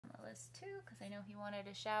Nicholas too, because I know he wanted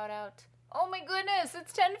a shout out. Oh my goodness,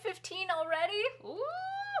 it's 10:15 already? Ooh!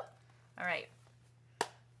 All right,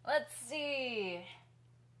 let's see. I'm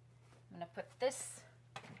gonna put this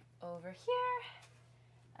over here,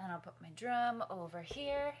 and I'll put my drum over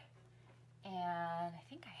here, and I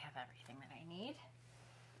think I have everything that I need.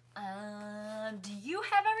 Do you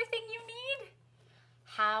have everything you need?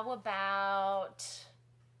 How about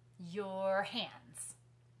your hands?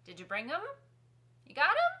 Did you bring them? You got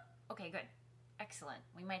them? Okay, good. Excellent.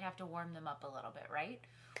 We might have to warm them up a little bit, right?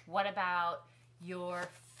 What about your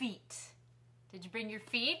feet? Did you bring your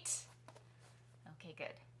feet? Okay,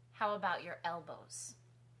 good. How about your elbows?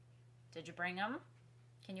 Did you bring them?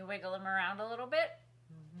 Can you wiggle them around a little bit?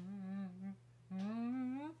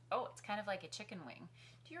 Oh, it's kind of like a chicken wing.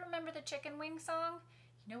 Do you remember the chicken wing song?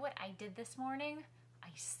 You know what I did this morning? I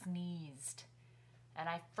sneezed and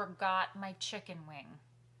I forgot my chicken wing.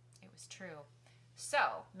 It was true.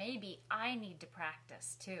 So maybe I need to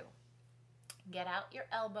practice too. Get out your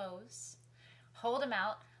elbows, hold them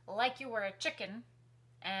out like you were a chicken,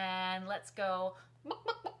 and let's go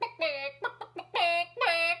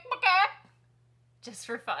just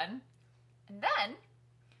for fun. And then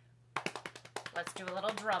let's do a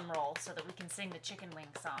little drum roll so that we can sing the chicken wing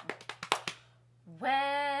song.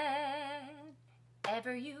 Whenever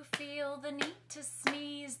you feel the need to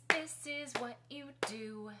sneeze, this is what you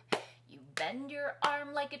do. You bend your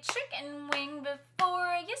arm like a chicken wing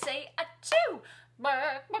before you say achoo.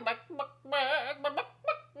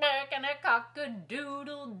 And a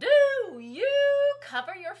cock-a-doodle-doo. You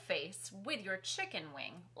cover your face with your chicken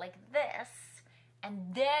wing like this,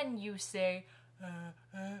 and then you say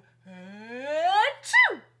achoo.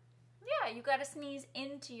 Yeah, you gotta sneeze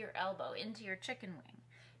into your elbow, into your chicken wing,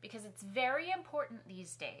 because it's very important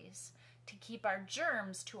these days to keep our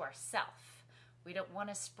germs to ourselves. We don't want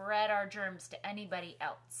to spread our germs to anybody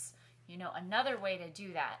else. You know, another way to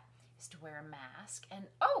do that is to wear a mask and,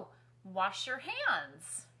 oh, wash your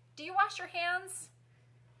hands. Do you wash your hands?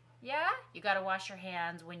 Yeah? You got to wash your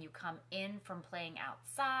hands when you come in from playing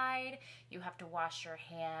outside. You have to wash your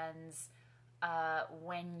hands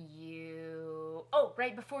when you, oh,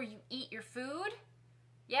 right before you eat your food?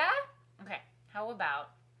 Yeah? Okay, how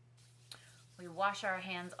about we wash our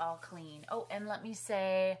hands all clean. Oh, and let me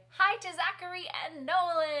say hi to Zachary and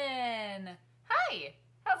Nolan. Hi,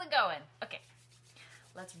 how's it going? Okay,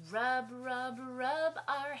 let's rub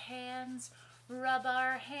our hands. Rub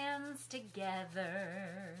our hands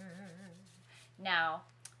together. Now,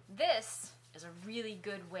 this is a really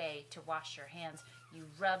good way to wash your hands. You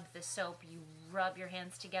rub the soap, you rub your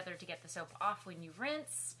hands together to get the soap off when you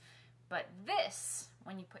rinse. But this,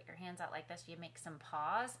 when you put your hands out like this, you make some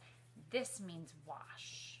paws. This means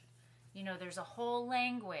wash. You know, there's a whole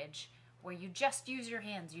language where you just use your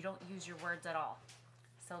hands. You don't use your words at all.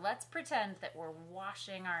 So let's pretend that we're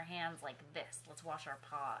washing our hands like this. Let's wash our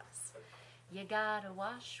paws. You gotta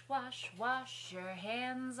wash, wash, wash your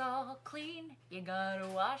hands all clean. You gotta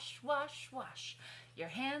wash, wash, wash your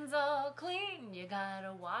hands all clean. You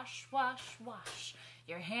gotta wash, wash, wash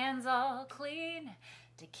your hands all clean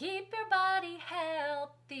to keep your body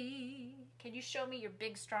healthy. Can you show me your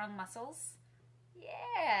big, strong muscles?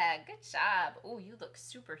 Yeah, good job. Oh, you look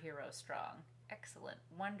superhero strong. Excellent,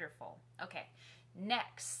 wonderful. Okay,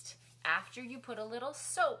 next, after you put a little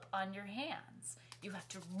soap on your hands, you have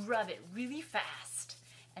to rub it really fast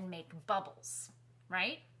and make bubbles,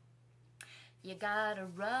 right? You gotta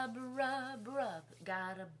rub, rub, rub.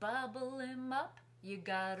 Gotta bubble him up. You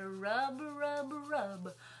gotta rub, rub,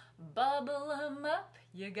 rub. Bubble him up.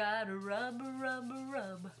 You gotta rub, rub,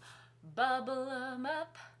 rub. Bubble him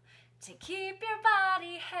up to keep your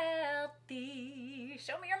body healthy.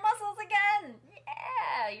 Show me your muscles again.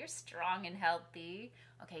 Yeah, you're strong and healthy.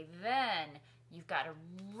 Okay, then you've got to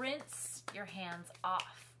rinse your hands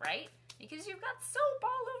off, right? Because you've got soap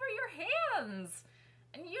all over your hands.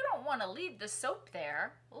 And you don't want to leave the soap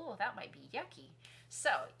there. Oh, that might be yucky.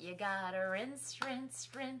 So you got to rinse, rinse,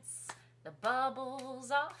 rinse the bubbles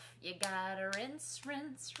off. You got to rinse,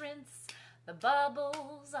 rinse, rinse the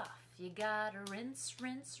bubbles off. You got to rinse,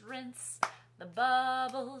 rinse, rinse the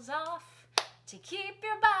bubbles off to keep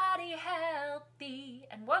your body healthy.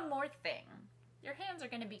 And one more thing. Your hands are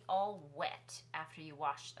going to be all wet after you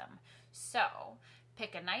wash them. So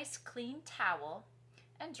pick a nice clean towel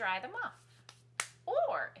and dry them off.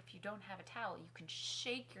 Or if you don't have a towel, you can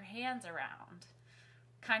shake your hands around,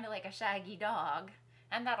 kind of like a shaggy dog,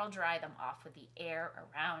 and that'll dry them off with the air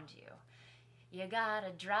around you. You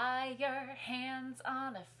gotta dry your hands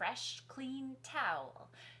on a fresh, clean towel.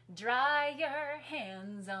 Dry your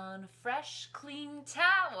hands on a fresh, clean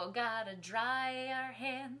towel. Gotta dry our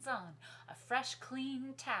hands on a fresh,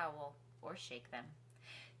 clean towel. Or shake them.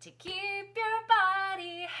 To keep your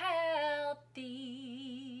body healthy.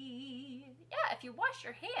 Yeah, if you wash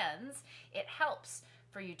your hands, it helps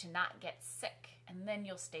for you to not get sick. And then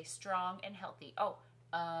you'll stay strong and healthy. Oh,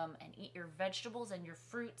 and eat your vegetables and your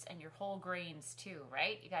fruits and your whole grains too,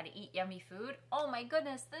 right? You got to eat yummy food. Oh my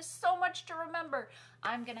goodness, there's so much to remember.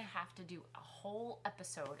 I'm going to have to do a whole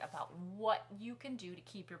episode about what you can do to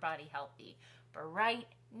keep your body healthy. But right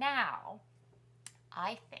now,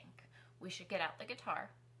 I think we should get out the guitar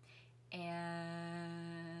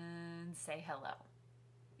and say hello.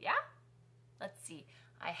 Yeah? Let's see.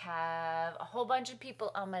 I have a whole bunch of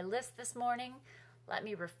people on my list this morning. Let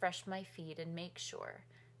me refresh my feed and make sure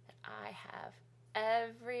that I have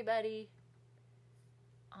everybody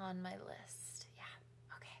on my list. Yeah,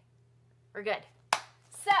 okay. We're good.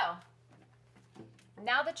 So,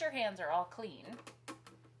 now that your hands are all clean,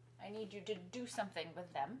 I need you to do something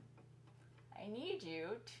with them. I need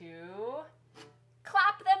you to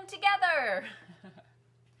clap them together.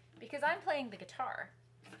 Because I'm playing the guitar.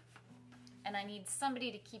 And I need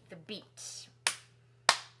somebody to keep the beat.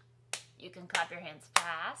 You can clap your hands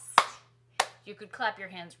fast. You could clap your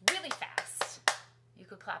hands really fast. You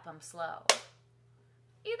could clap them slow.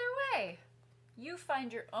 Either way, you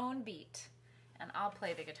find your own beat, and I'll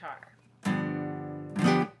play the guitar.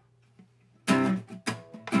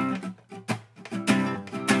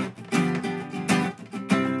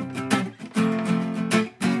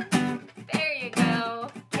 There you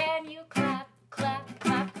go. Can you clap, clap,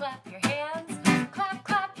 clap, clap your hands? Clap,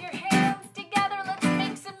 clap your hands together. Let's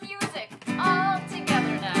make some music all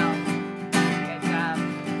together now. Good job.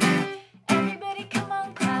 Everybody come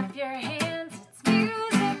on, clap your hands. It's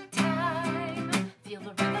music time. Feel the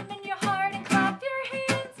rhythm in your heart and clap your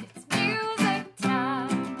hands. It's music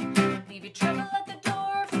time. Leave your trouble at the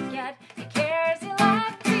door. Forget the cares you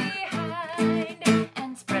left behind.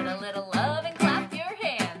 And spread a little love and clap your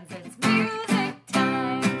hands. It's music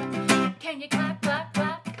time. Can you clap, clap,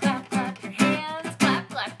 clap, clap, clap your hands? Clap,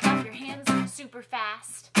 clap, clap your hands super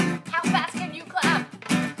fast. How fast can you clap?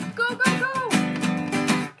 Go, go, go!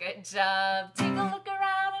 Good job. Take a look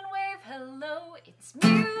around and wave hello. It's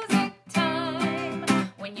music time.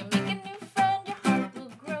 When you make a new friend, your heart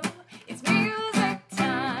will grow. It's music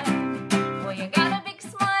time. Well, you got a big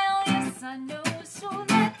smile, yes I know, so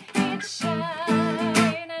let it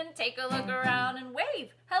shine. And take a look around and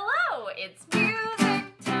wave hello. It's music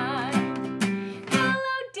time.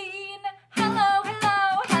 Hello, Dean. Hello,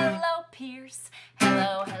 hello, hello, Pierce.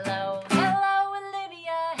 Hello, hello, hello,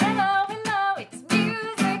 Olivia. Hello, hello, it's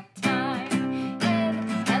music time. And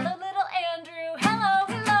hello, little Andrew. Hello,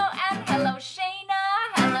 hello, and hello, Shayna.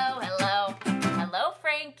 Hello, hello, hello,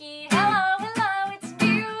 Frankie. Hello, hello, it's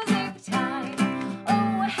music time.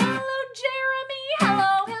 Oh, hello, Jeremy.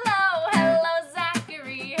 Hello, hello, hello,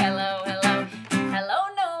 Zachary. Hello, hello, hello,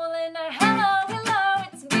 Nolan. Hello, hello,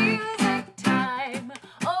 it's music time.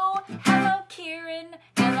 Oh, hello, Kieran.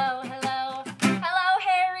 Hello, hello, hello,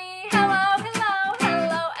 Harry. Hello, hello,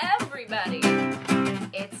 hello, everybody.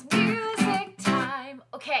 It's music time.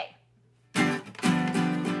 Okay.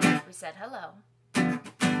 We said hello. We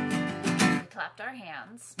clapped our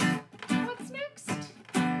hands. What's next?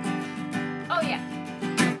 Oh yeah.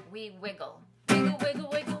 We wiggle. Wiggle, wiggle,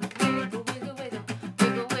 wiggle, wiggle, wiggle, wiggle,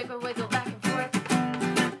 wiggle, wiggle, wiggle, back and forth.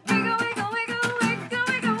 Wiggle, wiggle, wiggle, wiggle,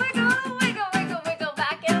 wiggle, wiggle, wiggle, wiggle, wiggle,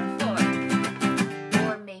 back and forth.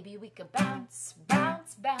 Or maybe we could bounce,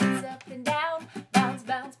 bounce, bounce up and down. Bounce,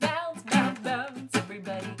 bounce, bounce, bounce, bounce.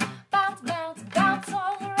 Everybody bounce, bounce, bounce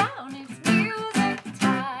all around. It's music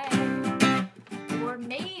time. Or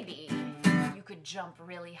maybe you could jump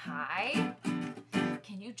really high.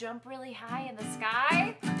 Can you jump really high in the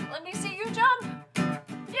sky? Let me see you jump.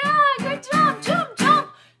 Yeah, good job. Jump, jump,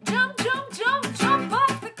 jump, jump, jump, jump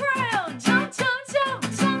off the ground. Jump, jump, jump,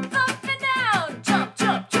 jump up and down. Jump,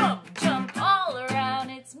 jump, jump, jump all around.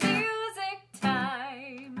 It's music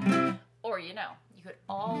time. Or, you could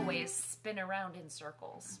always spin around in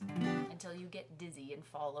circles until you get dizzy and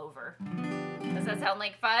fall over. Does that sound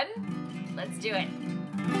like fun? Let's do it.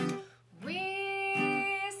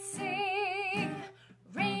 We sing,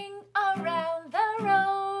 ring around the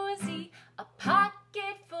rosy, a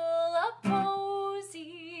pocket full of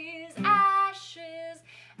posies, ashes,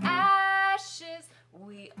 ashes,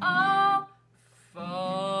 we all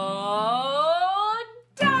fall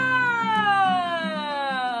down.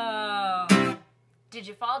 Did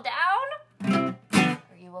you fall down? Are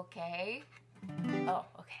you okay? Oh,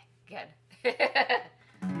 okay, good.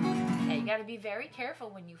 Yeah, you got to be very careful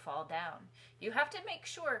when you fall down. You have to make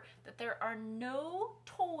sure that there are no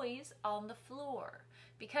toys on the floor,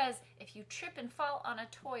 because if you trip and fall on a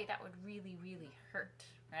toy, that would really, really hurt,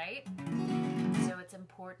 right? So it's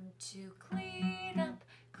important to clean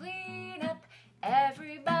up,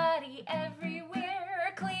 everybody,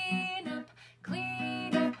 everywhere. Clean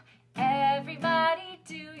up, everybody,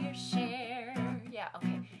 do your share. Yeah,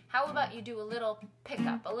 okay. How about you do a little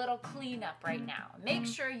pickup, a little cleanup right now? Make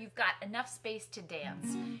sure you've got enough space to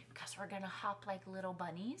dance, because we're gonna hop like little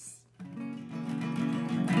bunnies.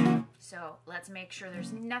 So let's make sure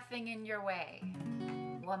there's nothing in your way.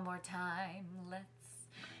 One more time, let's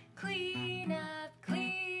clean up,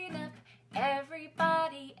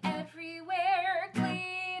 everybody, everywhere.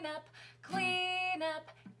 Clean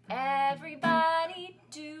up, everybody,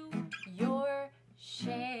 do your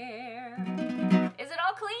share. Is it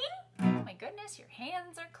all clean? Oh my goodness, your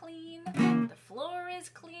hands are clean, the floor is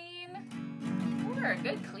clean. We're a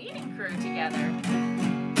good cleaning crew together.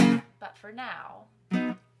 But for now,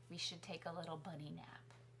 we should take a little bunny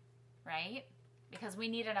nap, right? Because we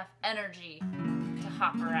need enough energy to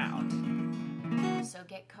hop around. So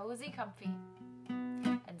get cozy, comfy,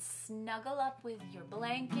 and snuggle up with your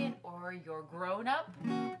blanket or your grown-up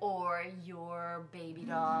or your baby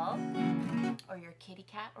doll or your kitty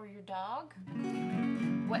cat or your dog.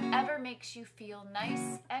 Whatever makes you feel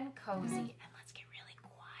nice and cozy. And let's get really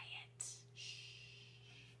quiet.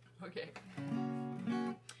 Shh. Okay.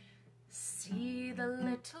 See the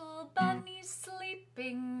little bunnies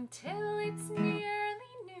sleeping till it's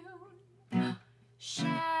nearly noon.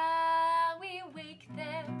 Shall we wake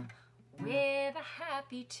them with a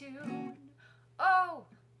happy tune? Oh,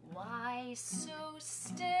 why so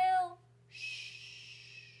still?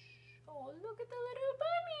 Shh. Oh, look at the little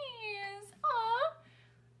bunnies. Aw.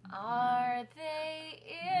 Are they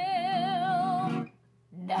ill?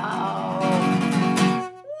 No.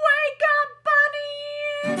 Wake up,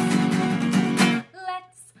 bunnies!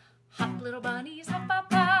 Let's hop, little bunnies, hop,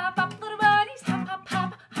 hop, hop, hop, little bunnies, hop, hop,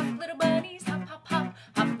 hop, hop, little bunnies, hop, hop, hop,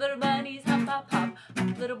 hop, little bunnies, hop, hop, hop,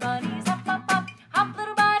 hop, little bunnies, hop, hop, hop, hop,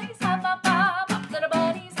 little bunnies, hop, hop, hop, hop, little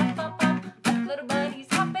bunnies, hop, hop, hop, hop, little bunnies,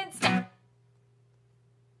 hop and step.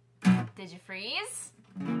 Did you freeze?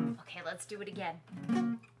 Okay, let's do it again.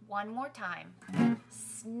 One more time.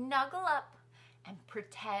 Snuggle up and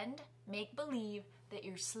pretend, make believe that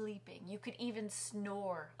you're sleeping. You could even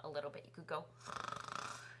snore a little bit. You could go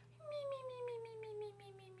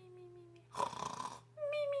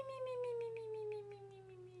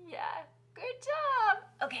yeah, good job.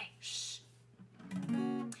 Okay, shh.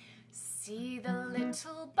 See the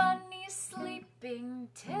little bunnies sleeping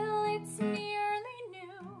till it's nearly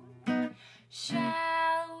noon.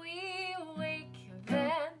 Shall we wake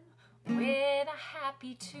them with a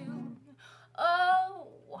happy tune? Oh,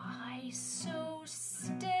 why so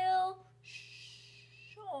still?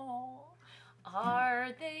 Shh. Oh,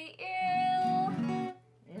 are they ill?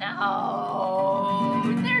 No,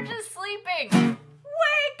 they're just sleeping.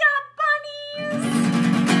 Wake up, bunnies!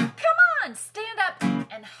 Come on, stand up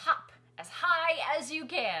and hop as high as you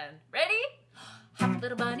can. Ready? Hop,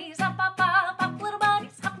 little bunnies, hop, hop, hop, hop, little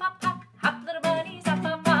bunnies, hop, hop, hop, hop, little bunnies, hop,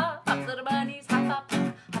 hop, hop, hop, little bunnies, hop, hop,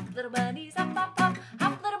 hop, hop, little bunnies, hop, hop, hop,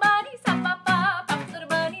 hop, little bunnies, hop, hop, hop, hop, little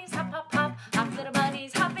bunnies, hop, hop, hop, hop, little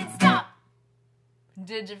bunnies, hop and stop.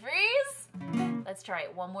 Did you freeze? Let's try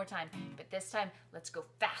it one more time, but this time let's go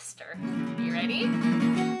faster. You ready?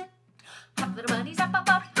 Hop, little bunnies, hop, hop,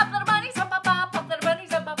 hop, hop, little bunnies, hop, hop, hop, hop, little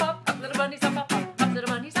bunnies, hop, hop, hop, hop, little bunnies, hop, hop, hop, hop, little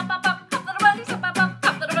bunnies, hop, hop, hop, hop, little bunnies, hop, hop, hop,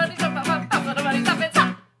 hop, little bunnies, hop, hop, hop, hop, little bunnies, hop and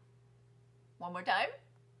stop. One more time.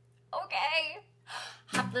 Okay.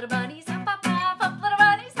 Hop, little bunnies, hop, hop, hop, hop, little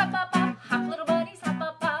bunnies, hop, hop, hop, hop, little bunnies, hop,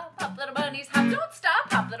 hop, hop, hop, little bunnies, hop. Don't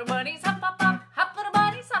stop. Hop, little bunnies, hop, hop, hop, hop, little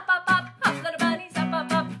bunnies, hop, hop, hop, hop, little bunnies, hop,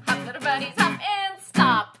 hop, hop, hop, little bunnies, hop and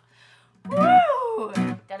stop. Woo!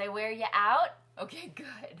 Did I wear you out? Okay,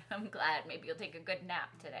 good. I'm glad. Maybe you'll take a good nap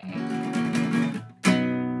today.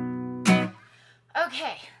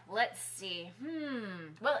 Okay, let's see.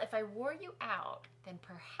 Well, if I wore you out, then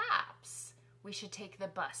perhaps we should take the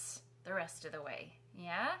bus the rest of the way.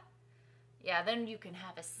 Yeah? Yeah, then you can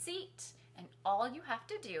have a seat, and all you have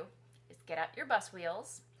to do is get out your bus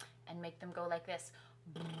wheels and make them go like this.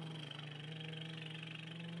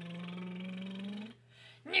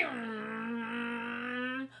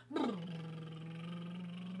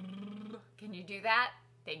 Can you do that?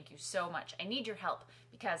 Thank you so much. I need your help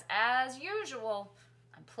because, as usual,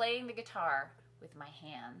 I'm playing the guitar with my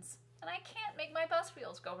hands and I can't make my bus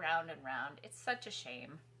wheels go round and round. It's such a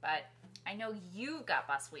shame, but I know you've got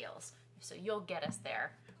bus wheels, so you'll get us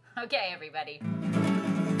there. Okay, everybody.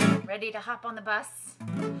 Ready to hop on the bus?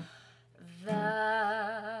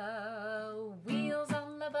 The wheels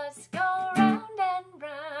on the bus go round and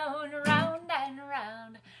round, round and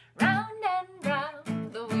round, round and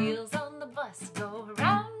round. The wheels on the bus go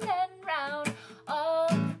round and round, all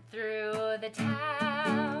through the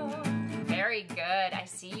town. Very good. I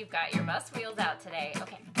see you've got your bus wheels out today.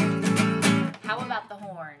 Okay. How about the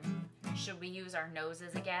horn? Should we use our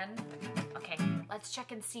noses again? Okay, let's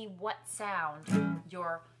check and see what sound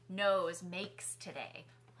your nose makes today.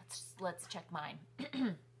 Let's check mine.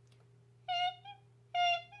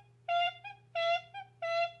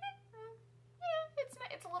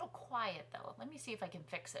 It's a little quiet though. Let me see if I can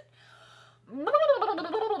fix it.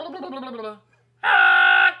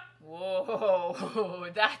 Whoa,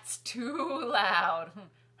 that's too loud.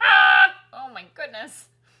 Oh my goodness.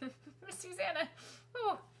 Suzanna.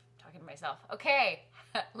 Oh, talking to myself. Okay,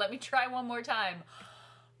 let me try one more time.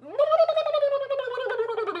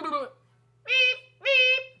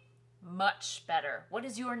 Much better. What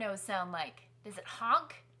does your nose sound like? Does it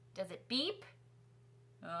honk? Does it beep?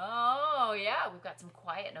 Oh, yeah, we've got some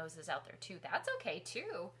quiet noses out there too. That's okay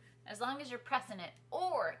too, as long as you're pressing it.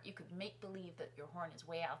 Or you could make believe that your horn is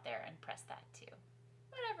way out there and press that too.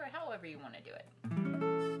 Whatever, however you want to do it.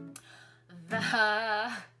 The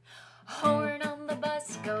horn on the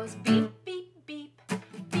bus goes beep, beep, beep,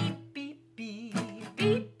 beep, beep, beep,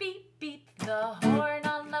 beep, beep, beep. The horn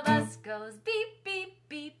on the bus goes beep, beep,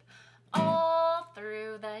 beep, all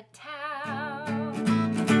through the town.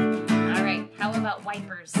 All right, how about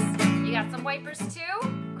wipers? You got some wipers too?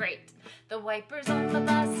 Great. The wipers on the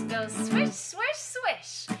bus go swish, swish,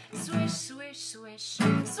 swish, swish, swish, swish,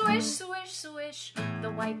 swish, swish, swish.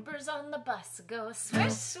 The wipers on the bus go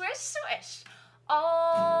swish, swish, swish,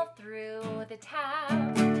 all through the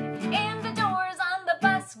town. And the doors on the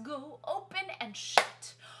bus go open and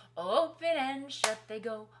shut. Open and shut, they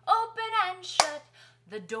go open and shut.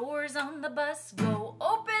 The doors on the bus go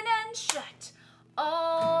open and shut,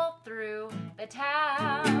 all through the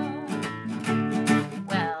town.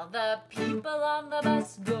 Well, the people on the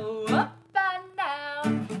bus go up and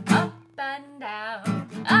down, up and down,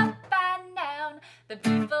 up and down. The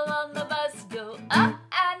people on the bus go up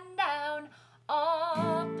and down,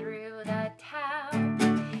 all through the town.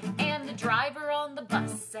 And the driver on the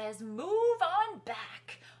bus says, move on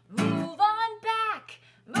back, move on back,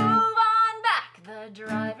 move on back. The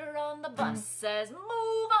driver on the bus says,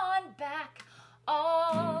 move on back,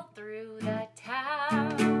 all through the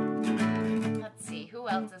town. Let's see, who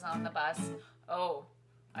else is on the bus? Oh,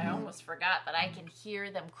 I almost forgot, but I can hear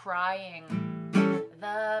them crying.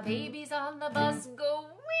 The babies on the bus go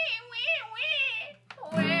wee, wee, wee,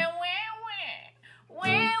 wee, wee, wee,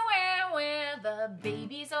 wee, wee, wee. The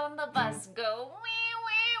babies on the bus go wee,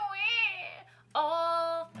 wee, wee,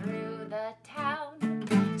 all through the town.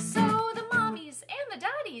 So the mommies and the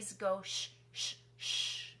daddies go shh, shh,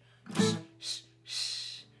 shh, shh, shh,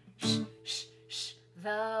 shh, shh, shh, shh.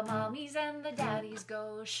 The mommies and the daddies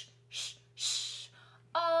go shh, shh, shh,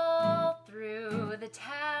 all through the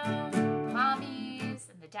town. Mommies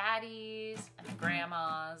and the daddies and the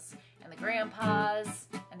grandmas and the grandpas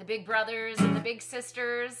and the big brothers and the big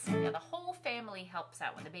sisters. Yeah, the whole family helps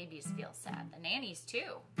out when the babies feel sad. The nannies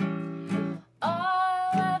too.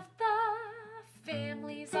 All of the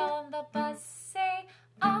families on the bus say,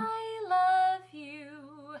 I love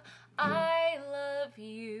you, I love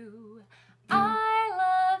you, I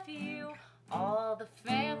love you. All the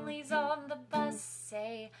families on the bus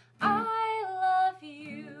say, I love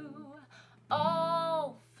you,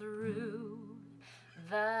 all through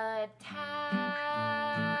the town.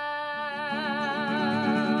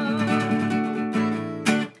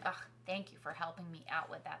 Ugh, thank you for helping me out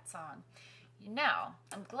with that song. You know,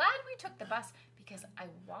 I'm glad we took the bus because I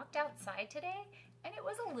walked outside today and it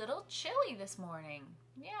was a little chilly this morning.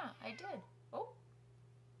 Yeah, I did. Oh,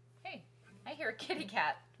 hey, I hear a kitty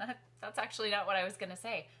cat. That's actually not what I was going to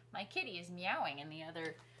say. My kitty is meowing in the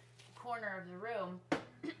other corner of the room.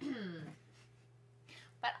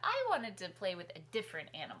 But I wanted to play with a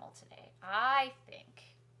different animal today. I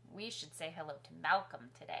think we should say hello to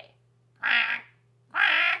Malcolm today.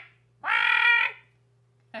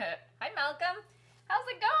 Hi, Malcolm. How's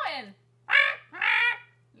it going?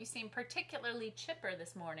 You seem particularly chipper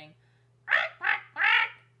this morning.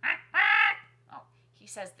 Oh, he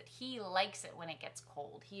says that he likes it when it gets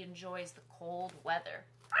cold. He enjoys the cold weather.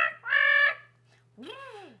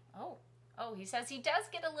 Oh, he says he does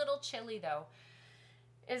get a little chilly though.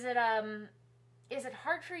 Is it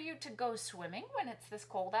hard for you to go swimming when it's this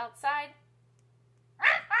cold outside?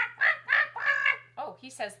 Oh, he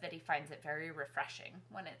says that he finds it very refreshing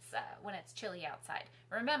when it's chilly outside.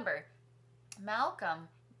 Remember, Malcolm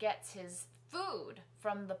gets his food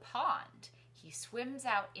from the pond. He swims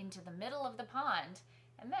out into the middle of the pond,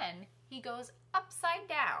 and then he goes upside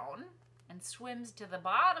down and swims to the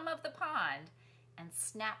bottom of the pond and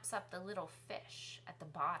snaps up the little fish at the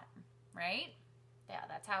bottom, right? Yeah,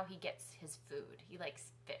 that's how he gets his food. He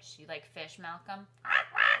likes fish. You like fish, Malcolm?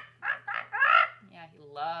 Yeah, he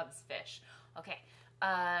loves fish. Okay,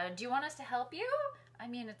 do you want us to help you? I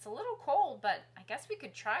mean, it's a little cold, but I guess we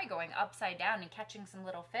could try going upside down and catching some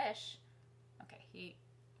little fish. Okay, he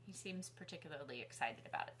seems particularly excited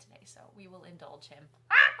about it today, so we will indulge him.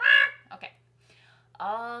 Okay.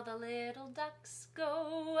 All the little ducks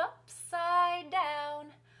go upside down,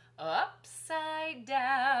 upside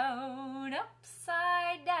down,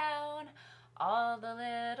 upside down. All the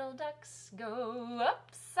little ducks go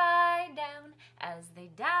upside down as they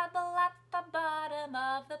dabble at the bottom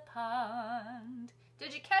of the pond.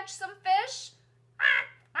 Did you catch some fish?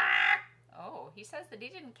 Oh, he says that he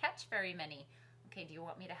didn't catch very many. Okay, do you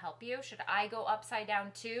want me to help you? Should I go upside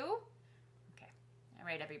down too? Okay, all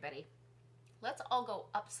right, everybody. Let's all go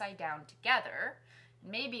upside down together.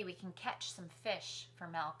 Maybe we can catch some fish for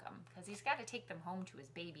Malcolm because he's got to take them home to his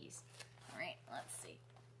babies. All right, let's see.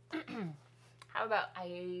 How about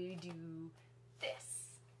I do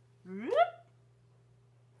this?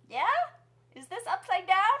 Yeah? Is this upside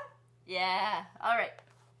down? Yeah. All right,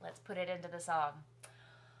 let's put it into the song.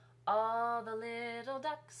 All the little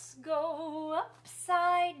ducks go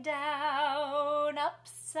upside down,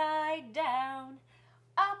 upside down,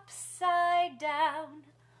 upside down.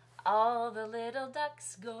 All the little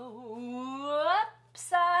ducks go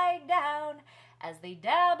upside down as they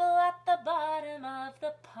dabble at the bottom of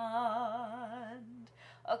the pond.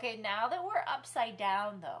 Okay, now that we're upside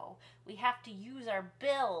down though, we have to use our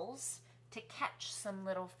bills to catch some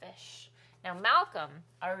little fish. Now Malcolm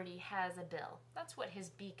already has a bill. That's what his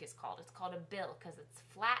beak is called. It's called a bill because it's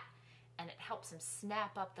flat and it helps him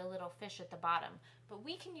snap up the little fish at the bottom. But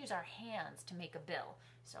we can use our hands to make a bill.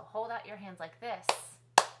 So hold out your hands like this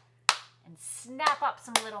and snap up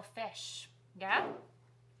some little fish. Yeah?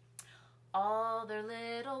 All their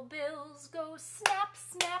little bills go snap,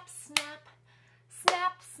 snap, snap,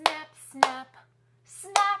 snap, snap, snap,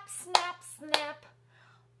 snap, snap, snap.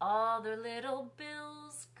 All their little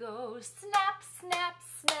bills go snap, snap,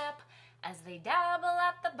 snap as they dabble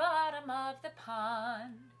at the bottom of the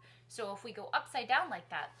pond. So if we go upside down like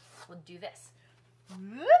that, we'll do this.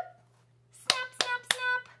 Whoop. Snap, snap,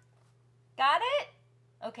 snap. Got it?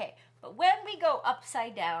 Okay, but when we go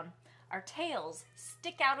upside down, our tails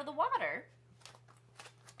stick out of the water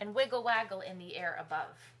and wiggle waggle in the air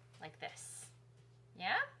above, like this.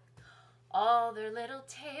 Yeah? All their little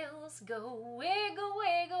tails go wiggle,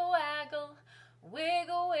 wiggle, waggle,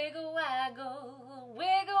 wiggle, wiggle, waggle,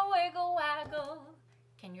 wiggle, wiggle, waggle.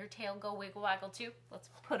 Can your tail go wiggle, waggle too? Let's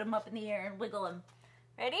put them up in the air and wiggle them.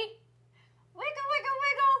 Ready? Wiggle, wiggle,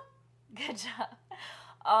 wiggle. Good job.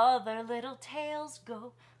 All their little tails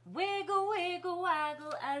go wiggle, wiggle,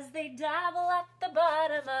 waggle as they dabble at the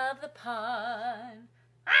bottom of the pond.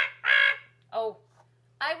 Oh,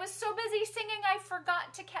 I was so busy singing I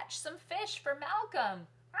forgot to catch some fish for Malcolm.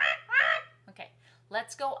 Okay,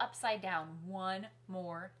 let's go upside down one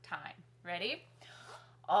more time. Ready?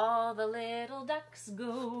 All the little ducks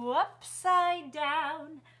go upside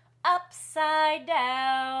down, upside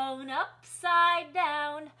down, upside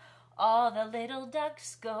down. All the little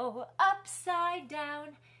ducks go upside down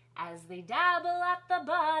as they dabble at the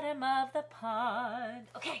bottom of the pond.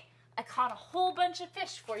 Okay, I caught a whole bunch of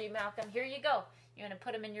fish for you, Malcolm. Here you go. You want to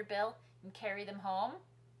put them in your bill and carry them home?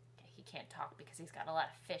 Okay, he can't talk because he's got a lot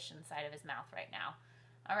of fish inside of his mouth right now.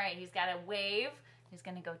 All right, he's got to wave. He's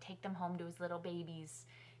going to go take them home to his little babies.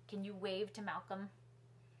 Can you wave to Malcolm?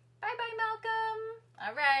 Bye-bye, Malcolm.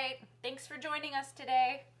 All right, thanks for joining us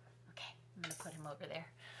today. Okay, I'm going to put him over there.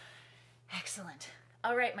 Excellent.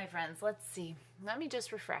 All right, my friends, let's see. Let me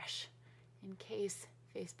just refresh in case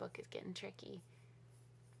Facebook is getting tricky.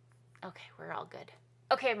 Okay, we're all good.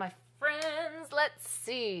 Okay, my friends, let's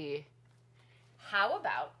see. How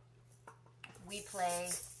about we play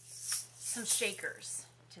some shakers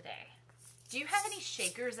today? Do you have any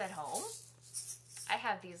shakers at home? I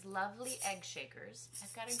have these lovely egg shakers.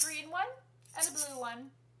 I've got a green one and a blue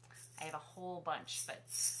one. I have a whole bunch, but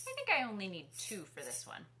I think I only need 2 for this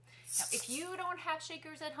one. Now, if you don't have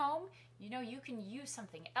shakers at home, you know you can use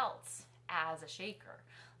something else as a shaker,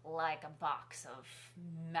 like a box of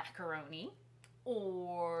macaroni,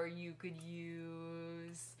 or you could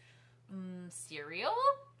use cereal,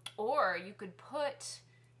 or you could put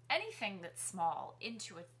anything that's small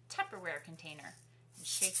into a Tupperware container and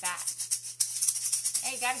shake that.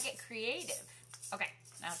 Hey, you gotta get creative. Okay,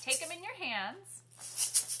 now take them in your hands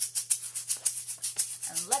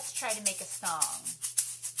And let's try to make a song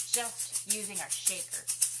just using our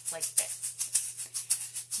shakers like this.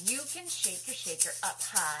 You can shake your shaker up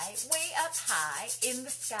high, way up high in the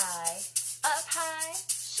sky. Up high,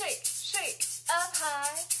 shake, shake, up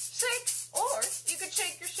high, shake. Or you could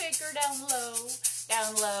shake your shaker down low,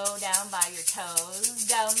 down by your toes.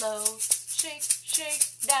 Down low, shake, shake,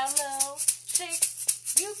 down low, shake.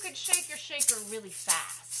 You could shake your shaker really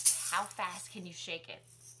fast. How fast can you shake it?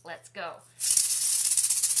 Let's go.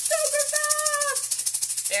 Super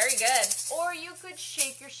fast! Very good. Or you could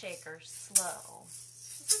shake your shaker slow.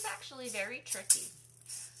 This is actually very tricky.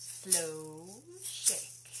 Slow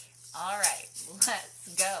shake. All right, let's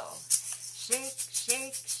go. Shake,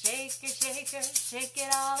 shake, shake your shaker, shake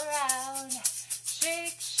it all around.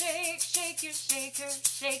 Shake, shake, shake your shaker,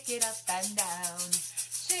 shake it up and down.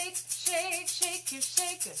 Shake, shake, shake your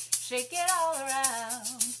shaker, shake it all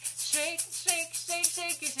around. Shake, shake, shake,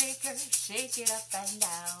 shake your shaker, shake it up and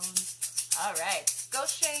down. All right, go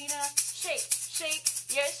Shayna, shake, shake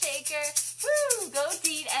your shaker. Woo, go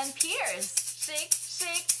Dean and Piers, shake,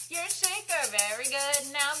 shake your shaker. Very good.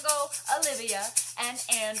 Now go Olivia and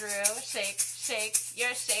Andrew, shake, shake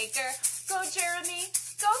your shaker. Go Jeremy,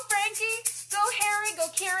 go Frankie, go Harry, go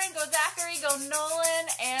Kieran, go Zachary, go Nolan,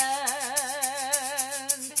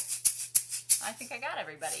 and I think I got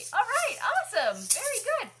everybody. All right, awesome, very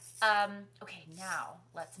good. Okay, now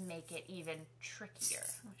let's make it even trickier.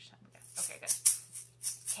 How much time we got? Okay, good.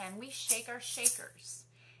 Can we shake our shakers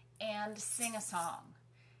and sing a song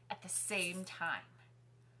at the same time?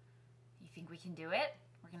 You think we can do it?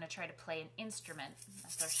 We're going to try to play an instrument,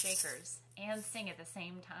 that's our shakers, and sing at the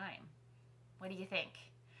same time. What do you think?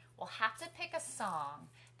 We'll have to pick a song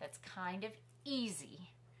that's kind of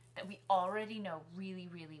easy, that we already know really,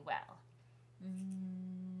 really well.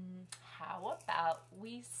 How about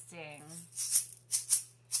we sing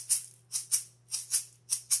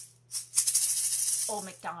Old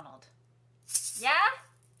MacDonald? Yeah?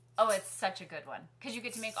 Oh, it's such a good one, because you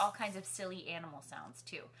get to make all kinds of silly animal sounds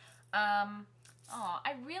too. I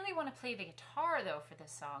really want to play the guitar though for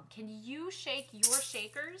this song. Can you shake your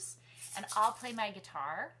shakers and I'll play my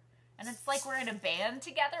guitar? And it's like we're in a band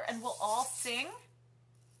together and we'll all sing?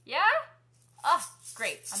 Yeah? Oh,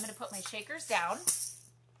 great. I'm going to put my shakers down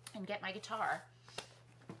and get my guitar.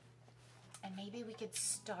 And maybe we could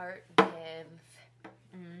start with,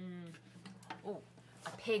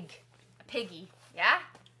 a piggy. Yeah?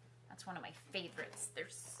 That's one of my favorites. They're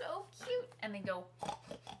so cute. And they go...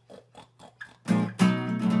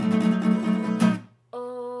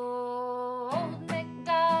 Old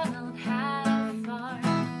MacDonald had a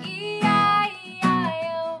farm,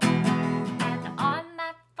 E-I-E-I-O. And on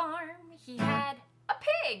that farm he had a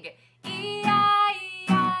pig,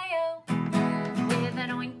 E-I-E-I-O. With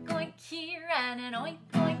an oink oink here and an oink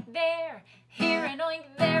oink there, here an oink,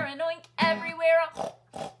 there an oink, everywhere.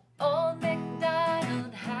 Old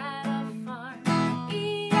MacDonald had a farm,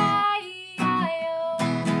 E-I-E-I-O.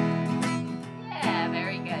 Yeah,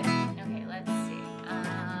 very good. Okay, let's see.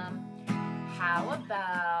 How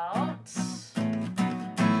about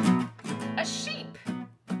a sheep?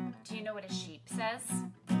 Do you know what a sheep says?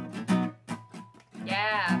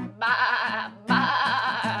 Yeah, ba,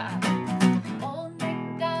 ba. Old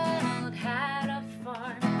MacDonald had a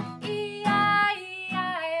farm,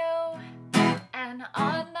 E-I-E-I-O. And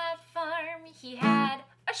on that farm he had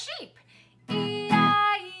a sheep,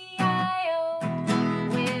 E-I-E-I-O.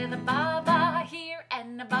 With a ba-ba here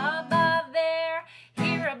and a ba-ba there,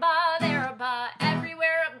 here a ba, there a ba,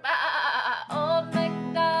 everywhere a ba. Old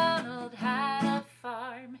MacDonald had a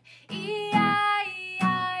farm, E-I-E-I-O.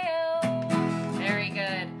 Very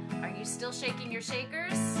good. Are you still shaking your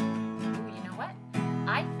shakers? Ooh, you know what?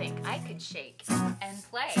 I think I could shake and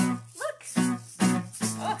play. Look.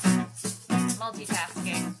 Oh,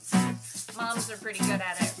 multitasking. Moms are pretty good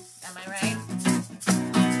at it. Am I right?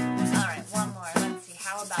 All right, one more. Let's see.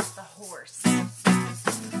 How about the horse?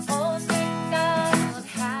 Old MacDonald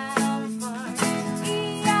had a farm,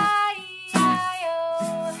 E-I-E-I-O.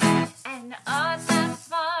 And on that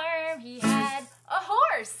farm he had a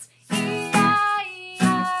horse,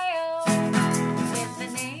 E-I-E-I-O. With the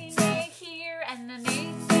neigh-neigh here and the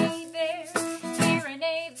neigh-neigh there, here a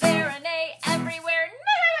neigh, there a neigh, everywhere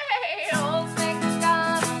neigh. Old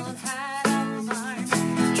MacDonald had a farm,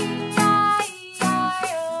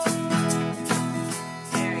 E-I-E-I-O.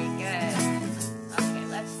 Very good. Okay,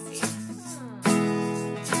 let's see.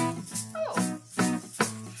 Oh,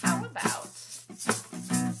 how about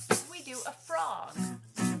we do a frog?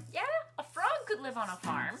 Yeah, a frog could live on a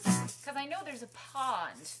farm, because I know there's a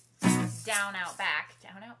pond down out back,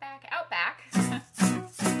 out back,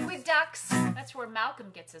 with ducks. That's where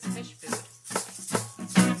Malcolm gets his fish food.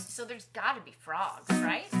 So there's got to be frogs,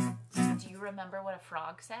 right? Do you remember what a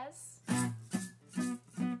frog says?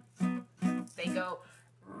 They go,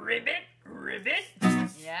 ribbit, ribbit.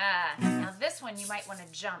 Yeah. Now this one you might want to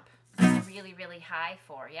jump really, really high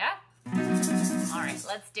for, yeah? All right,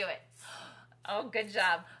 let's do it. Oh, good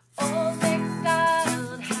job. Old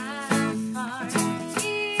MacDonald had a farm,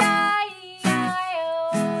 E-I-E-I-O.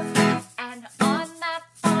 And on that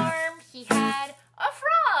farm he had a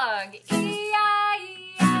frog, E-I-E-I-O.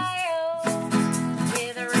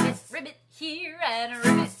 With a ribbit, ribbit here and a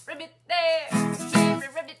ribbit, ribbit there. Here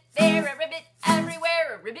a ribbit, there a ribbit,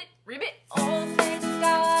 everywhere a ribbit, ribbit. Old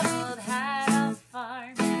MacDonald had a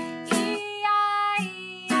farm, E-I-E-I-O.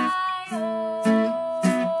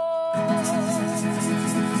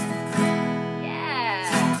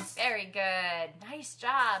 Yeah, very good. Nice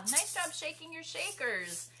job. Nice job shaking your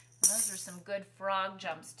shakers. Those were some good frog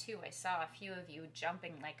jumps too. I saw a few of you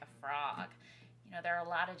jumping like a frog. You know, there are a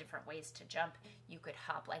lot of different ways to jump. You could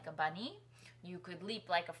hop like a bunny. You could leap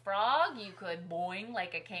like a frog. You could boing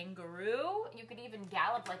like a kangaroo. You could even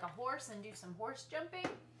gallop like a horse and do some horse jumping.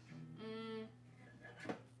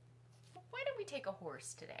 Why don't we take a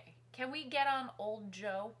horse today? Can we get on old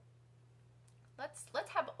Joe? Let's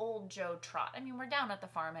have old Joe trot. I mean, we're down at the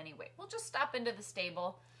farm anyway. We'll just stop into the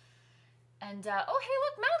stable. And oh, hey,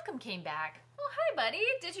 look, Malcolm came back. Oh, hi, buddy.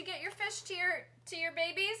 Did you get your fish to your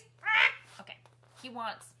babies? Okay.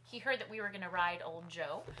 He heard that we were going to ride old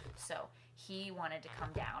Joe, so he wanted to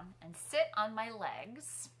come down and sit on my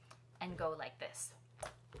legs and go like this.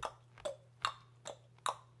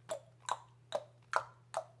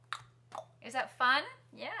 Is that fun?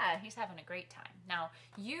 Yeah, he's having a great time. Now,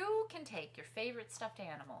 you can take your favorite stuffed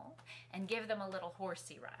animal and give them a little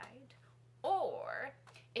horsey ride. Or,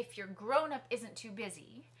 if your grown-up isn't too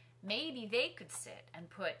busy, maybe they could sit and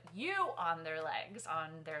put you on their legs,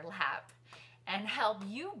 on their lap, and help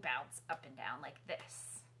you bounce up and down like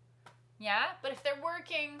this. Yeah? But if they're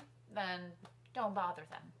working, then don't bother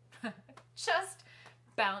them. Just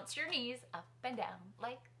bounce your knees up and down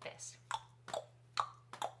like this.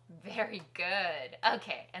 Very good.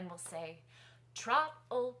 Okay, and we'll say, trot,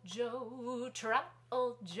 old Joe,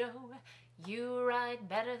 you ride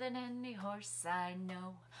better than any horse I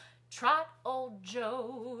know. Trot, old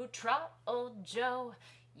Joe,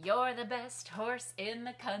 you're the best horse in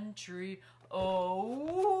the country.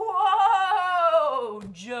 Oh,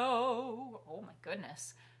 Joe. Oh my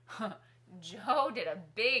goodness. Joe did a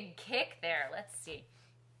big kick there. Let's see.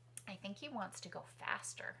 I think he wants to go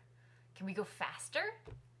faster. Can we go faster?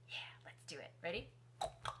 Yeah, let's do it. Ready?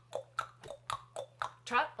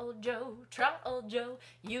 Trot, old Joe,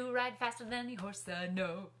 you ride faster than any horse I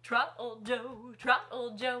know. Trot, old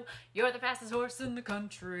Joe, you're the fastest horse in the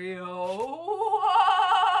country. Oh,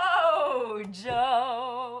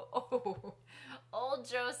 Joe. Oh, old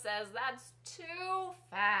Joe says that's too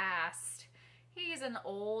fast. He's an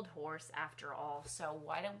old horse after all, so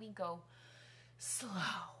why don't we go slow?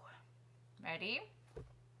 Ready?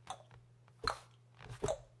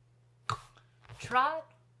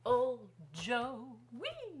 Trot, old Joe, wee!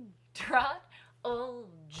 Trot, old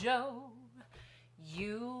Joe,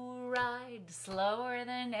 you ride slower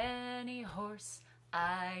than any horse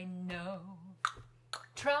I know.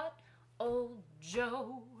 Trot, old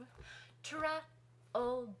Joe,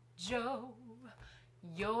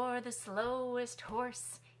 you're the slowest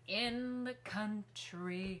horse in the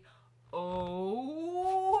country. Oh,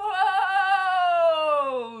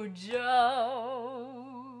 Joe.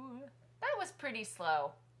 That was pretty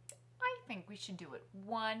slow. I think we should do it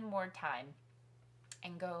one more time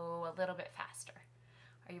and go a little bit faster.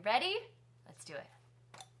 Are you ready? Let's do it.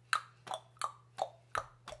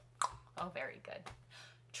 Oh, very good.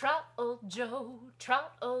 Trot, old Joe,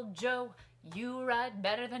 you ride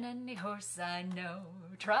better than any horse I know.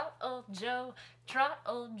 Trot, old Joe,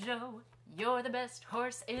 you're the best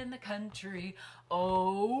horse in the country.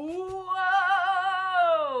 Oh,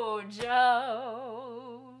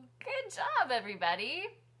 Joe. Good job, everybody.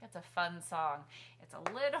 That's a fun song. It's a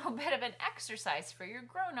little bit of an exercise for your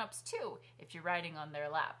grown-ups, too, if you're riding on their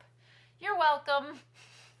lap. You're welcome.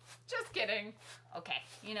 Just kidding. Okay,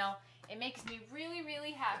 you know, it makes me really,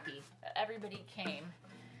 really happy that everybody came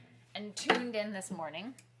and tuned in this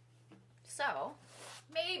morning. So,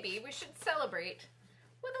 maybe we should celebrate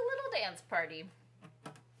with a little dance party.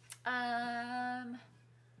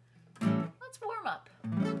 Let's warm up.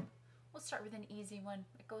 We'll start with an easy one.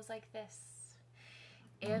 It goes like this.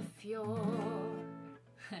 If you're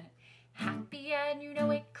happy and you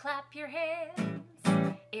know it, clap your hands.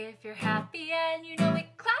 If you're happy and you know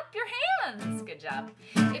it, clap your hands. Good job.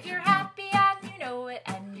 If you're happy and you know it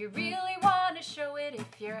and you really want to show it,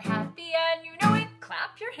 if you're happy and you know it, clap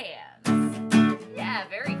clap your hands. Yeah,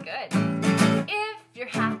 very good. If you're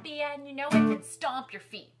happy and you know it, then stomp your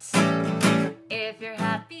feet. If you're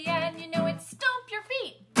happy and you know it, stomp your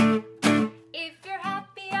feet. If you're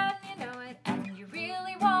happy and you know it, and you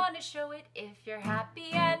really want to show it. If you're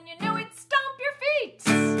happy and you know it, stomp your feet.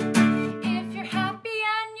 If you're happy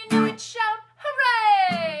and you know it, shout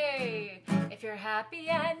hooray. If you're happy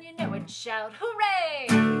and you know it, shout hooray.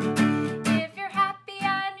 If you're happy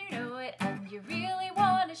and you know it, and you really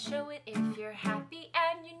want to show it. If you're happy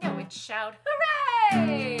and you know it, shout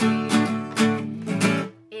hooray.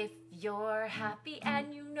 If you're happy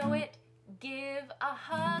and you know it, give a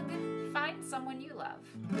hug. Find someone you love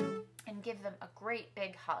and give them a great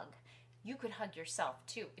big hug. You could hug yourself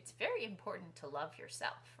too. It's very important to love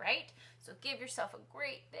yourself, right? So give yourself a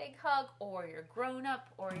great big hug, or your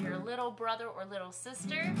grown-up or your little brother or little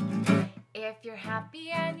sister. If you're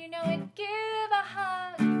happy and you know it, give a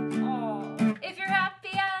hug. Oh. If you're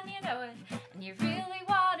happy and you know it, and you really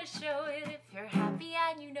want to show it. If you're happy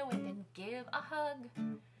and you know it, then give a hug.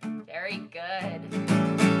 Very good.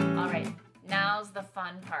 All right, now's the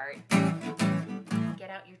fun part.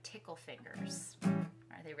 Get out your tickle fingers.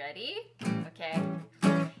 Are they ready? Okay.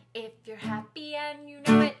 If you're happy and you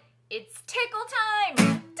know it, it's tickle time.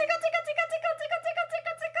 Tickle, tickle, tickle, tickle, tickle, tickle,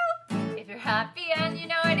 tickle, tickle. If you're happy and you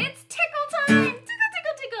know it, it's tickle time. Tickle,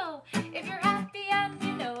 tickle, tickle. If you're happy and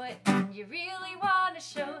you know it, and you really want to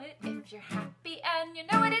show it. If you're happy and you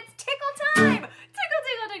know it, it's tickle time. Tickle,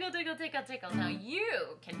 tickle, tickle, tickle, tickle, tickle. Now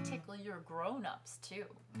you can tickle your grown-ups too.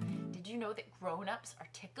 Did you know that grown-ups are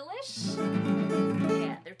ticklish?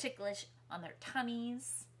 Yeah, they're ticklish on their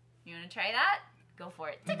tummies. You want to try that? Go for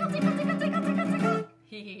it. Tickle, tickle, tickle, tickle, tickle, tickle.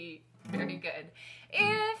 Very good.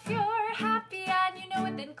 If you're happy and you know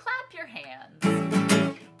it, then clap your hands.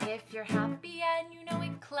 If you're happy and you know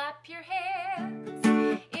it, clap your hands.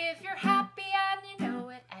 If you're happy and you know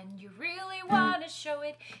it, and you really want to show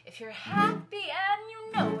it. If you're happy and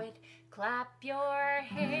you know it, clap your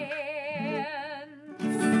hands.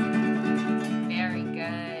 Very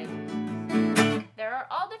good. There are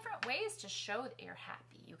all different ways to show that you're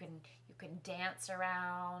happy. You can dance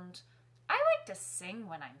around. I like to sing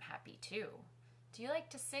when I'm happy too. Do you like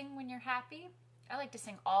to sing when you're happy? I like to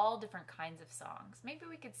sing all different kinds of songs. Maybe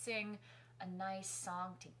we could sing a nice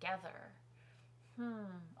song together.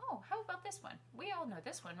 Oh, how about this one? We all know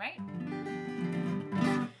this one, right?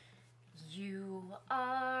 You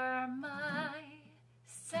are my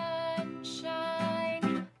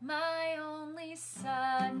sunshine, my only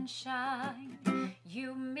sunshine.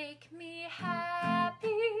 You make me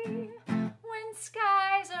happy when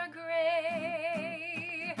skies are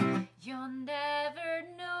gray. You'll never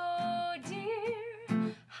know,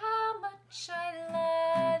 dear, how much I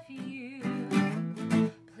love you.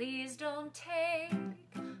 Please don't take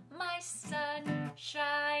my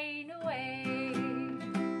sunshine away.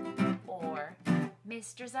 Or,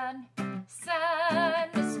 Mr. Sun, Sun,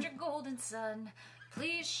 Mr. Golden Sun,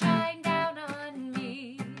 please shine down on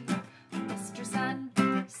me. Mr. Sun,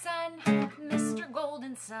 Sun, Mr.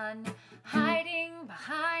 Golden Sun, hiding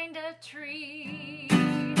behind a tree.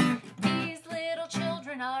 These little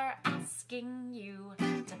children are asking you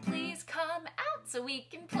to please come out so we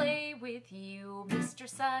can play with you. Mr.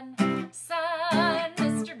 Sun, Sun,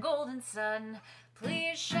 Mr. Golden Sun,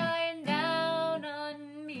 please shine down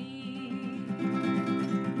on me.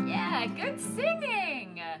 Yeah, good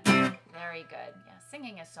singing. Very good. Yeah,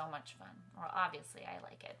 singing is so much fun. Well, obviously I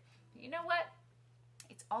like it. You know what?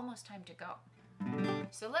 It's almost time to go.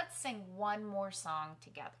 So let's sing one more song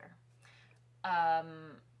together.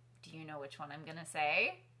 Do you know which one I'm gonna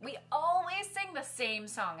say? We always sing the same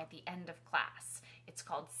song at the end of class. It's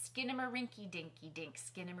called Skinnamarink Dinky Dink,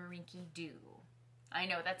 Skinnamarink Doo. I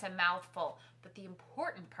know that's a mouthful, but the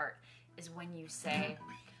important part is when you say,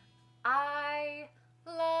 I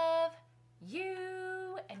love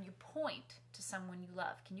you, and you point to someone you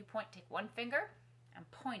love. Can you point? Take one finger and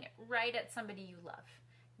point it right at somebody you love.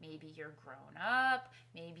 Maybe you're grown up,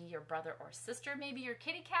 maybe your brother or sister, maybe your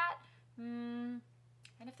kitty cat.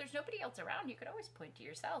 And if there's nobody else around, you could always point to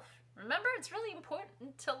yourself. Remember, it's really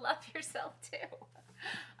important to love yourself too.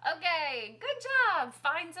 Okay, good job.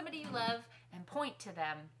 Find somebody you love and point to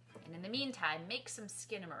them. And in the meantime, make some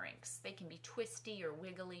Skinnamarink. They can be twisty or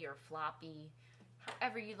wiggly or floppy,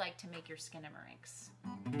 however you like to make your Skinnamarink.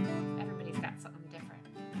 Everybody's got something different.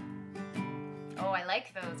 Oh, I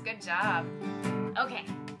like those. Good job. Okay.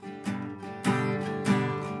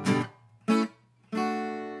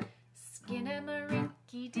 Skinnamarink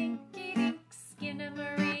dinky dink,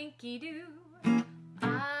 Skinnamarink doo.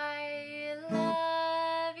 I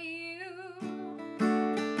love you.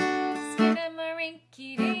 Skinnamarink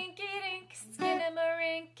dinky dink, Skinnamarink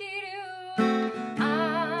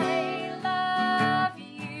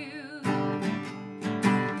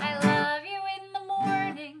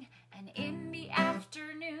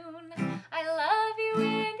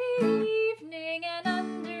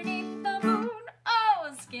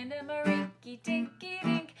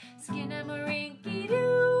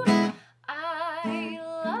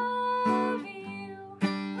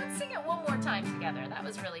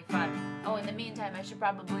Oh, in the meantime, I should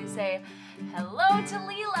probably say hello to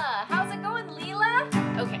Leela. How's it going, Leela?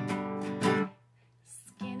 Okay.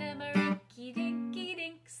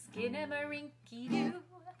 Skinnamarink-a-dinky-dink, skinnamarink-a-doo.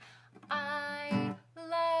 I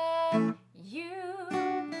love you.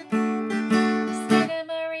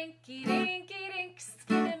 Skinnamarink-a-dinky-dink,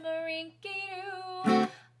 skinnamarink-a-doo.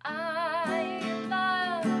 I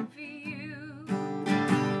love you.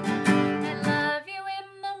 I love you in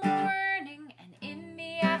the morning and in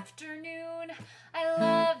the afternoon. I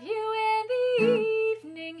love you in the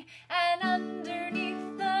evening and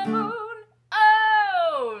underneath the moon.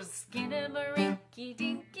 Oh,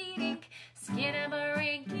 skinnamarink-a-dinky-dink,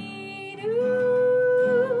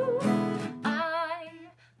 skinnamarink-a-doo. I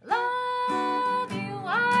love you,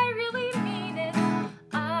 I really mean it.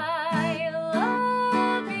 I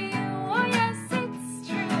love you, oh yes, it's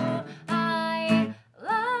true. I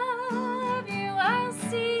love you, I'll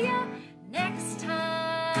see ya next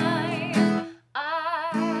time.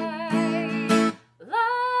 I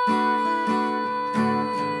love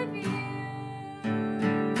you.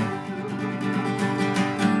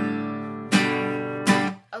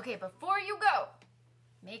 Okay, before you go,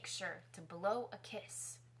 make sure to blow a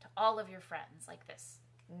kiss to all of your friends like this.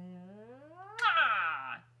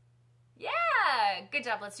 Mwah! Yeah, good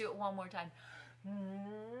job. Let's do it one more time. Mwah!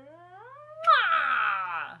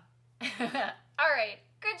 All right,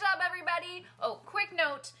 good job, everybody. Oh, quick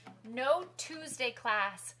note, no Tuesday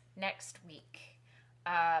class next week.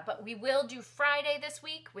 But we will do Friday this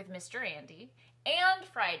week with Mr. Andy and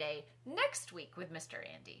Friday next week with Mr.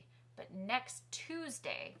 Andy. But next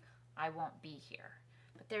Tuesday, I won't be here.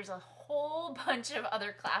 But there's a whole bunch of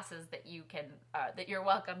other classes that you can, that you're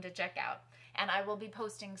welcome to check out. And I will be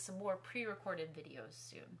posting some more pre-recorded videos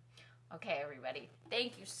soon. Okay, everybody.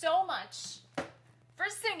 Thank you so much for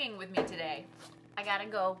singing with me today. I gotta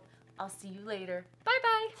go. I'll see you later.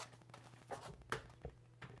 Bye-bye.